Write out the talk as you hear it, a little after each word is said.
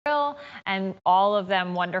and all of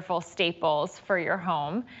them wonderful staples for your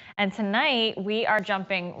home. And tonight we are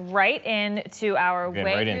jumping right into our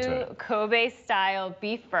Wagyu Kobe style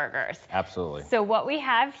beef burgers. Absolutely. So what we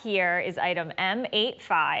have here is item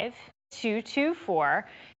M85224.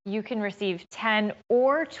 You can receive 10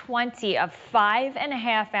 or 20 of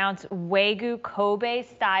 5.5-ounce Wagyu Kobe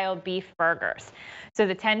style beef burgers. So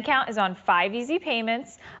the 10 count is on 5 easy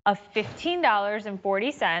payments of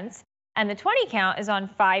 $15.40. And the 20 count is on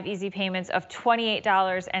 5 easy payments of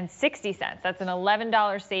 $28.60. That's an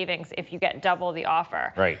 $11 savings if you get double the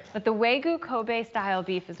offer. Right. But the Wagyu Kobe style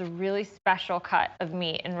beef is a really special cut of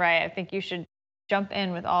meat. And Ray, I think you should jump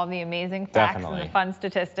in with all the amazing facts and the fun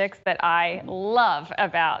statistics that I love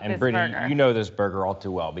about this burger. And Brittany, you know this burger all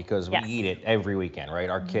too well because we eat it every weekend, right?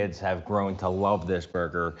 Our kids have grown to love this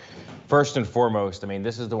burger. First and foremost, I mean,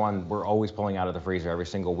 this is the one we're always pulling out of the freezer every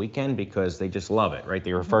single weekend because they just love it, right?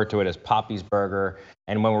 They refer to it as Poppy's Burger.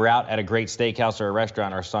 And when we're out at a great steakhouse or a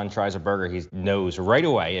restaurant, our son tries a burger, he knows right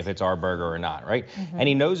away if it's our burger or not, right? And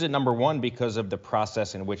he knows it, number one, because of the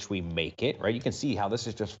process in which we make it, right? You can see how this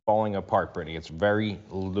is just falling apart, Brittany. It's very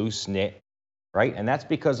loose knit, right? And that's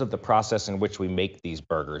because of the process in which we make these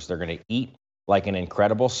burgers. They're going to eat like an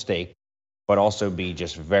incredible steak, but also be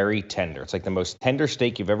just very tender. It's like the most tender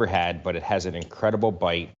steak you've ever had, but it has an incredible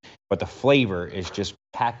bite. But the flavor is just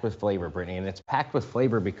packed with flavor, Brittany. And it's packed with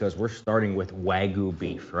flavor because we're starting with Wagyu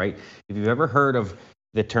beef, right? If you've ever heard of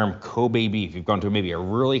the term Kobe beef, you've gone to maybe a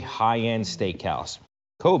really high-end steakhouse.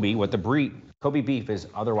 Kobe beef is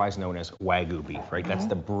otherwise known as Wagyu beef, right? That's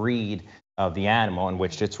the breed of the animal in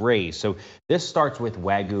which it's raised. So this starts with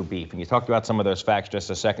Wagyu beef. And you talked about some of those facts just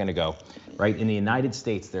a second ago, right? In the United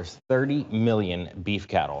States, there's 30 million beef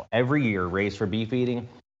cattle every year raised for beef eating.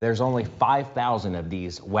 There's only 5,000 of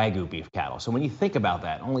these Wagyu beef cattle. So when you think about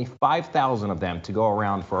that, only 5,000 of them to go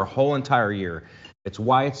around for a whole entire year. It's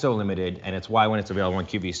why it's so limited, and it's why when it's available on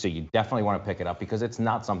QVC, you definitely want to pick it up because it's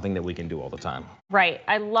not something that we can do all the time. Right.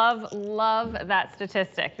 I love that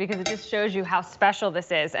statistic because it just shows you how special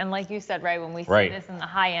this is. And like you said, right, when we see this in the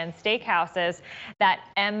high-end steakhouses, that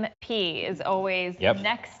MP is always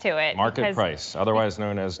next to it. Market price, otherwise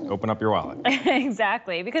known as open up your wallet.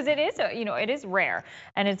 Exactly, because it is, you know, it is rare,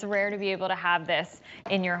 and it's rare to be able to have this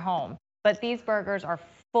in your home. But these burgers are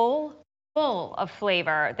full of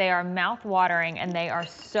flavor. They are mouth-watering, and they are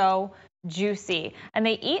so juicy. And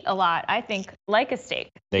they eat a lot, I think, like a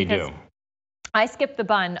steak. They do. I skip the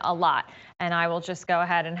bun a lot, and I will just go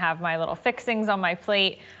ahead and have my little fixings on my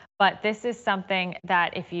plate. But this is something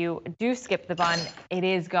that if you do skip the bun, it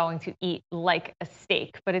is going to eat like a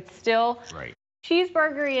steak. But it's still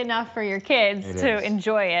cheeseburgery enough for your kids to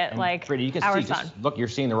enjoy it, and like Brittany, you can our see, son. Look, you're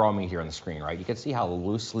seeing the raw meat here on the screen, right? You can see how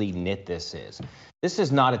loosely knit this is. This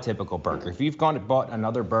is not a typical burger. If you've gone and bought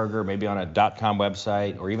another burger, maybe on a .com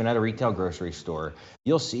website or even at a retail grocery store,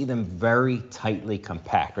 you'll see them very tightly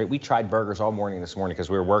compact, right? We tried burgers all morning this morning because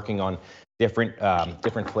we were working on different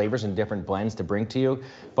flavors and different blends to bring to you.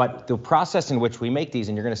 But the process in which we make these,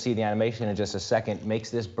 and you're going to see the animation in just a second,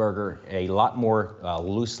 makes this burger a lot more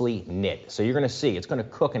loosely knit. So you're going to see it's going to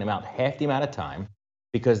cook in about half the amount of time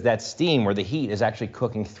because that steam or the heat is actually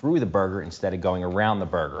cooking through the burger instead of going around the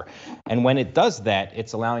burger. And when it does that,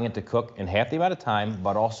 it's allowing it to cook in half the amount of time,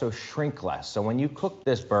 but also shrink less. So when you cook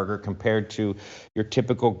this burger compared to your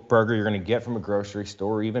typical burger you're going to get from a grocery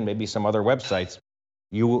store or even maybe some other websites,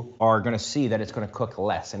 you are going to see that it's going to cook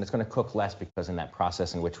less. And it's going to cook less because in that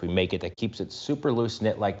process in which we make it, that keeps it super loose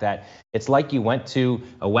knit like that. It's like you went to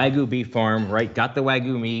a Wagyu beef farm, right? Got the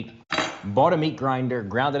Wagyu meat, bought a meat grinder,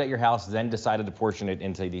 ground it at your house, then decided to portion it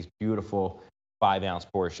into these beautiful 5-ounce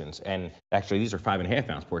portions. And actually, these are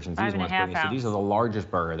 5.5-ounce portions. These ones, so these are the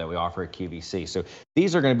largest burger that we offer at QVC. So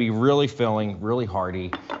these are going to be really filling, really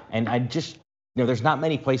hearty. And I just, you know, there's not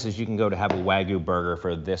many places you can go to have a Wagyu burger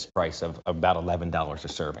for this price of about $11 a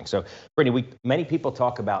serving. So, Brittany, many people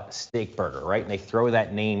talk about steak burger, right? And they throw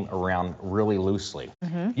that name around really loosely.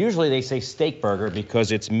 Usually they say steak burger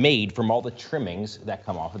because it's made from all the trimmings that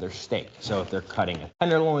come off of their steak. So if they're cutting a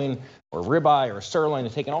tenderloin or ribeye or a sirloin,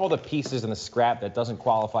 they're taking all the pieces and the scrap that doesn't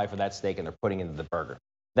qualify for that steak and they're putting into the burger.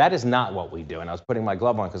 That is not what we do. And I was putting my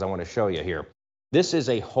glove on because I want to show you here. This is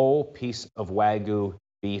a whole piece of Wagyu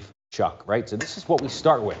beef chuck, right? So this is what we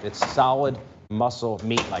start with. It's solid muscle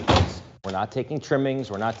meat like this. We're not taking trimmings.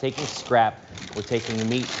 We're not taking scrap. We're taking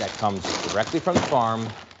meat that comes directly from the farm.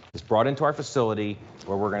 It's brought into our facility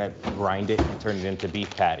where we're going to grind it and turn it into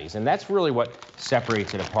beef patties. And that's really what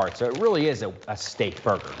separates it apart. So it really is a steak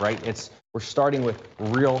burger, right? We're starting with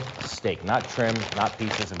real steak, not trim, not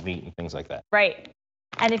pieces of meat and things like that. Right.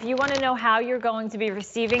 And if you want to know how you're going to be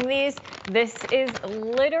receiving these, this is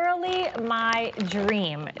literally my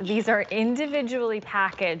dream. These are individually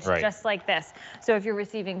packaged, just like this. So if you're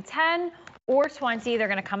receiving 10 or 20, they're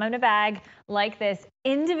going to come in a bag like this,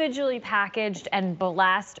 individually packaged and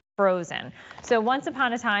blast frozen. So once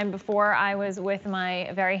upon a time, before I was with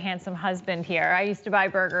my very handsome husband here, I used to buy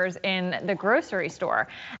burgers in the grocery store.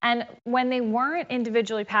 And when they weren't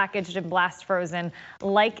individually packaged and blast frozen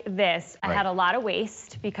like this, I had a lot of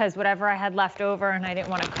waste because whatever I had left over and I didn't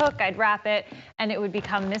want to cook, I'd wrap it and it would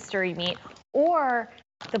become mystery meat. Or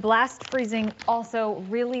the blast freezing also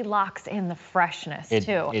really locks in the freshness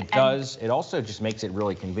too. It does. It also just makes it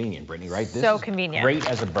really convenient, Brittany, right? This so is convenient. Great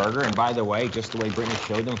as a burger. And by the way, just the way Brittany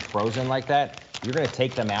showed them frozen like that, you're going to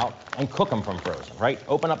take them out and cook them from frozen, right?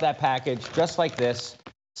 Open up that package just like this,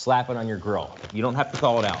 slap it on your grill. You don't have to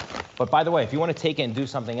thaw it out. But by the way, if you want to take it and do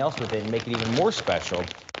something else with it and make it even more special,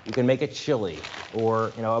 you can make a chili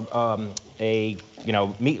or a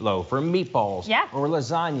meatloaf or meatballs or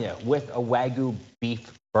lasagna with a Wagyu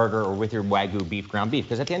beef burger or with your Wagyu beef ground beef.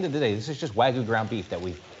 Because at the end of the day, this is just Wagyu ground beef that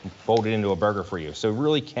we've folded into a burger for you. So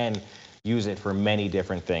really can use it for many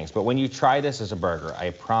different things. But when you try this as a burger,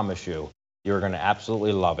 I promise you, you're going to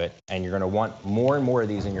absolutely love it. And you're going to want more and more of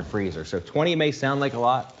these in your freezer. So 20 may sound like a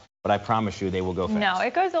lot, but I promise you they will go fast. No,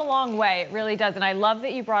 it goes a long way. It really does. And I love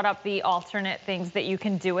that you brought up the alternate things that you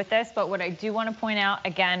can do with this. But what I do want to point out,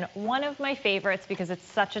 again, one of my favorites, because it's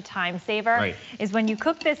such a time saver, is when you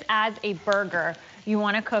cook this as a burger, you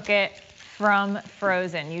want to cook it from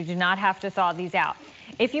frozen. You do not have to thaw these out.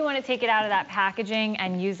 If you want to take it out of that packaging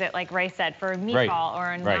and use it, like Ray said, for a meatball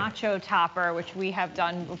or a nacho topper, which we have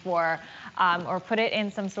done before, or put it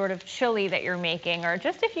in some sort of chili that you're making, or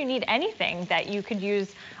just if you need anything that you could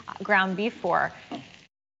use ground beef for,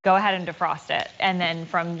 go ahead and defrost it. And then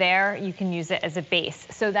from there, you can use it as a base.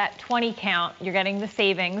 So that 20 count, you're getting the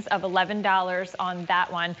savings of $11 on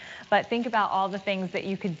that one. But think about all the things that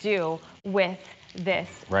you could do with this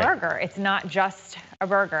burger. It's not just a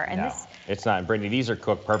burger. And no, it's not. Brittany, these are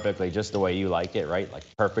cooked perfectly just the way you like it, right? Like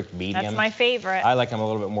perfect medium. That's my favorite. I like them a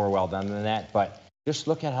little bit more well done than that, but just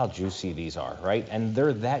look at how juicy these are, right? And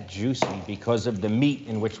they're that juicy because of the meat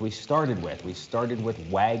in which we started with. We started with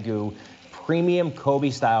Wagyu premium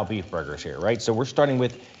Kobe-style beef burgers here, right? So we're starting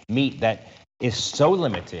with meat that is so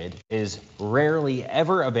limited, is rarely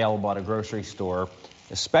ever available at a grocery store,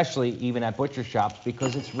 especially even at butcher shops,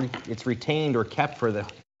 because it's retained or kept for the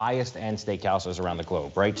highest end steakhouses around the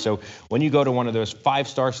globe, right? So when you go to one of those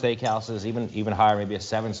 5-star steakhouses, even higher, maybe a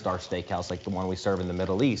 7-star steakhouse like the one we serve in the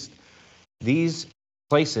Middle East, these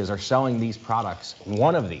places are selling these products,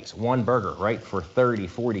 one burger, right, for $30,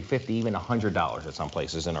 $40, $50, even $100 at some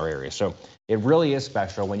places in our area. So it really is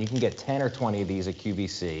special when you can get 10 or 20 of these at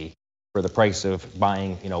QVC for the price of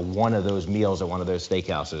buying, one of those meals at one of those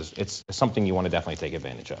steakhouses. It's something you want to definitely take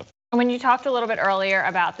advantage of. When you talked a little bit earlier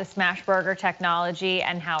about the smash burger technology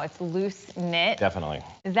and how it's loose knit, definitely,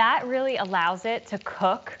 that really allows it to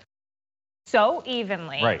cook so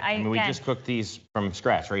evenly. Right. I mean, we just cooked these from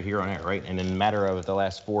scratch right here on air, right? And in a matter of the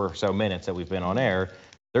last 4 or so minutes that we've been on air,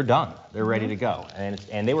 they're done. They're ready to go.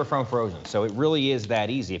 And they were from frozen. So it really is that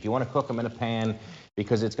easy. If you want to cook them in a pan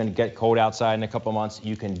because it's going to get cold outside in a couple months,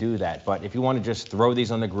 you can do that. But if you want to just throw these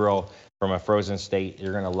on the grill from a frozen state,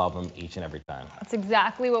 you're going to love them each and every time. That's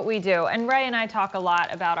exactly what we do. And Ray and I talk a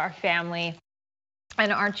lot about our family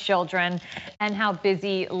and our children and how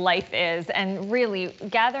busy life is, and really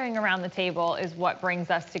gathering around the table is what brings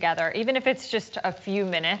us together, even if it's just a few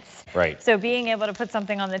minutes. Right. So being able to put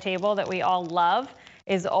something on the table that we all love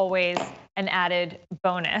is always an added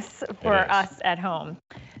bonus for us at home.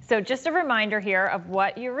 So just a reminder here of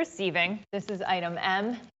what you're receiving. This is item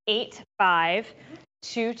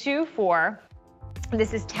M85224.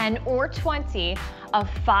 This is 10 or 20 of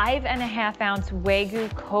 5.5-ounce Wagyu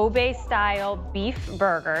Kobe-style beef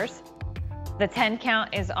burgers. The 10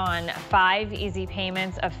 count is on 5 easy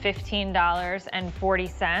payments of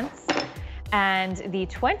 $15.40. And the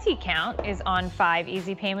 20 count is on 5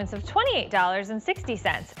 easy payments of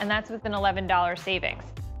 $28.60. And that's with an $11 savings.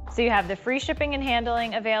 So you have the free shipping and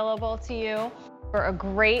handling available to you for a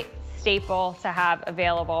great staple to have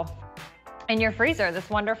available in your freezer that's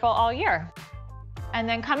wonderful all year. And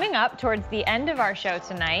then coming up towards the end of our show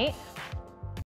tonight,